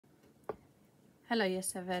Hello Year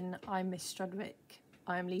 7, I'm Miss Strudwick.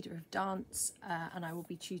 I am leader of dance and I will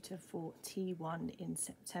be tutor for T1 in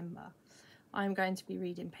September. I am going to be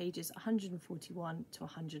reading pages 141 to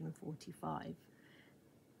 145.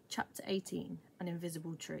 Chapter 18, An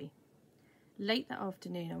Invisible Tree. Late that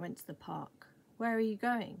afternoon I went to the park. Where are you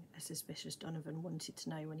going? A suspicious Donovan wanted to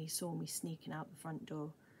know when he saw me sneaking out the front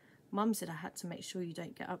door. Mum said I had to make sure you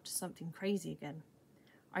don't get up to something crazy again.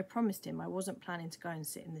 I promised him I wasn't planning to go and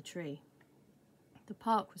sit in the tree. The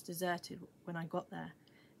park was deserted when I got there.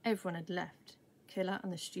 Everyone had left. Killer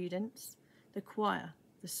and the students, the choir,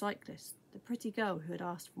 the cyclist, the pretty girl who had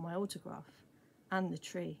asked for my autograph, and the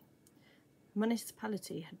tree. The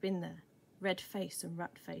municipality had been there. Red Face and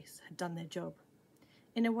Rat Face had done their job.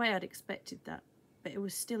 In a way I'd expected that, but it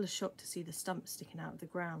was still a shock to see the stump sticking out of the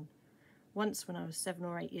ground. Once when I was 7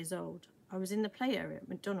 or 8 years old, I was in the play area at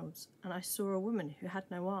McDonald's and I saw a woman who had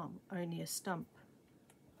no arm, only a stump.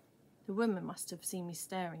 The woman must have seen me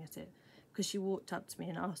staring at it, because she walked up to me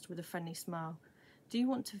and asked with a friendly smile, "Do you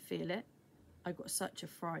want to feel it?" I got such a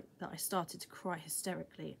fright that I started to cry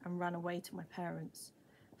hysterically and ran away to my parents.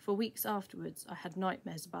 For weeks afterwards, I had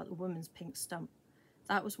nightmares about the woman's pink stump.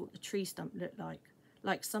 That was what the tree stump looked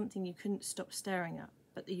like something you couldn't stop staring at,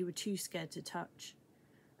 but that you were too scared to touch.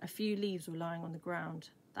 A few leaves were lying on the ground.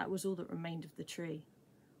 That was all that remained of the tree.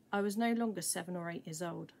 I was no longer 7 or 8 years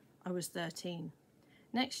old. I was 13.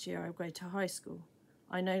 Next year I would go to high school.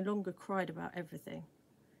 I no longer cried about everything,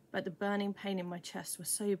 but the burning pain in my chest was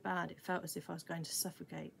so bad it felt as if I was going to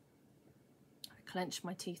suffocate. I clenched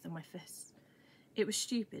my teeth and my fists. It was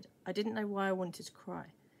stupid. I didn't know why I wanted to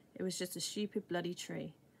cry. It was just a stupid bloody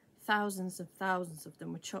tree. Thousands and thousands of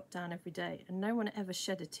them were chopped down every day, and no one ever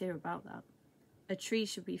shed a tear about that. "A tree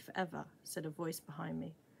should be forever," said a voice behind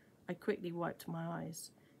me. I quickly wiped my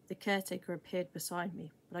eyes. The caretaker appeared beside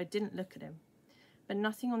me, but I didn't look at him. "But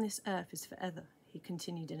nothing on this earth is forever," he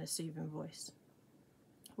continued in a soothing voice.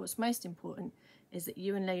 "What's most important is that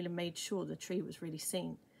you and Layla made sure the tree was really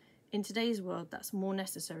seen. In today's world, that's more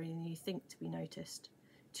necessary than you think to be noticed.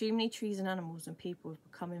 Too many trees and animals and people have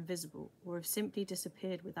become invisible or have simply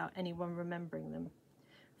disappeared without anyone remembering them."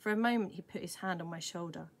 For a moment he put his hand on my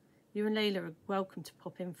shoulder. "You and Layla are welcome to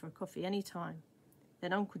pop in for a coffee any time."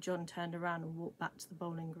 Then Uncle John turned around and walked back to the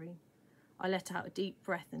bowling green. I let out a deep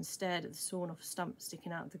breath and stared at the sawn-off stump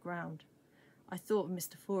sticking out of the ground. I thought of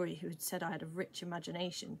Mr. Forey, who had said I had a rich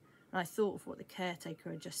imagination, and I thought of what the caretaker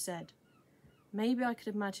had just said. Maybe I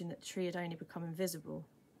could imagine that the tree had only become invisible.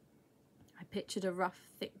 I pictured a rough,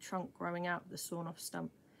 thick trunk growing out of the sawn-off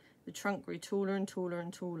stump. The trunk grew taller and taller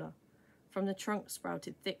and taller. From the trunk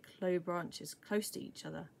sprouted thick, low branches close to each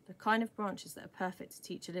other, the kind of branches that are perfect to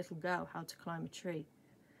teach a little girl how to climb a tree.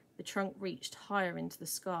 The trunk reached higher into the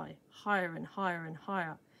sky, higher and higher and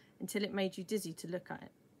higher, until it made you dizzy to look at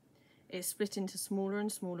it. It split into smaller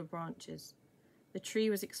and smaller branches. The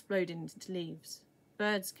tree was exploding into leaves.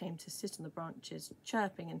 Birds came to sit on the branches,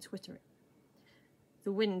 chirping and twittering.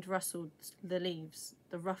 The wind rustled the leaves.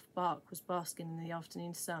 The rough bark was basking in the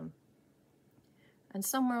afternoon sun. And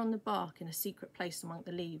somewhere on the bark, in a secret place among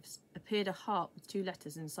the leaves, appeared a heart with 2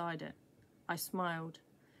 letters inside it. I smiled.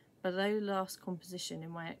 Below the last composition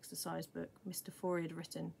in my exercise book, Mr. Forey had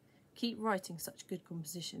written, "Keep writing such good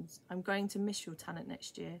compositions. I'm going to miss your talent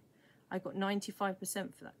next year." I got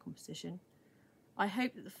 95% for that composition. I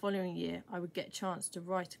hoped that the following year I would get a chance to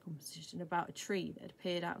write a composition about a tree that had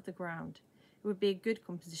appeared out of the ground. It would be a good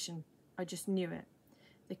composition. I just knew it.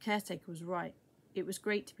 The caretaker was right. It was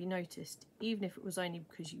great to be noticed, even if it was only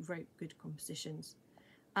because you wrote good compositions.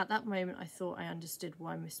 At that moment I thought I understood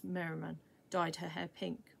why Miss Merriman dyed her hair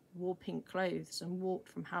pink, wore pink clothes, and walked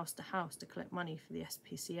from house to house to collect money for the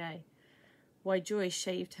SPCA. Why Joy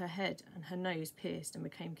shaved her head and her nose pierced and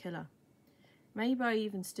became killer. Maybe I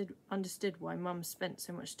even understood why Mum spent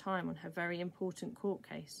so much time on her very important court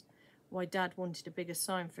case, why Dad wanted a bigger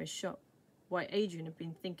sign for his shop, why Adrian had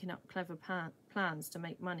been thinking up clever plans to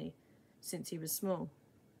make money since he was small.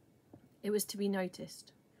 It was to be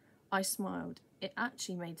noticed. I smiled. It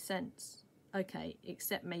actually made sense. Okay,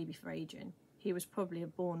 except maybe for Adrian. He was probably a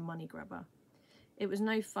born money grabber. It was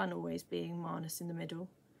no fun always being Marnus in the middle,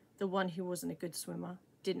 the one who wasn't a good swimmer,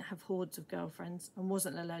 didn't have hordes of girlfriends, and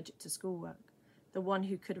wasn't allergic to schoolwork, the one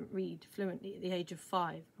who couldn't read fluently at the age of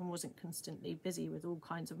 5 and wasn't constantly busy with all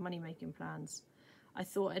kinds of money-making plans. I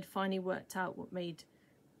thought I'd finally worked out what made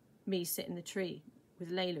me sit in the tree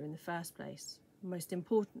with Layla in the first place. Most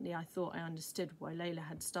importantly, I thought I understood why Layla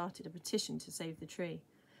had started a petition to save the tree.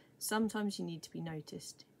 Sometimes you need to be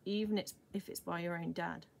noticed, even if it's by your own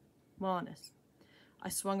dad. Marnus. I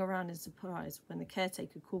swung around in surprise when the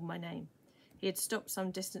caretaker called my name. He had stopped some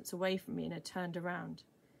distance away from me and had turned around.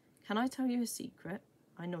 Can I tell you a secret?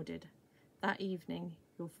 I nodded. That evening,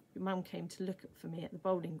 your mum came to look for me at the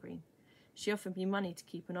bowling green. She offered me money to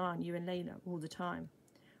keep an eye on you and Layla all the time.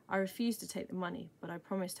 I refused to take the money, but I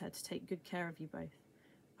promised her to take good care of you both.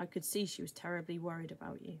 I could see she was terribly worried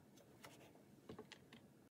about you.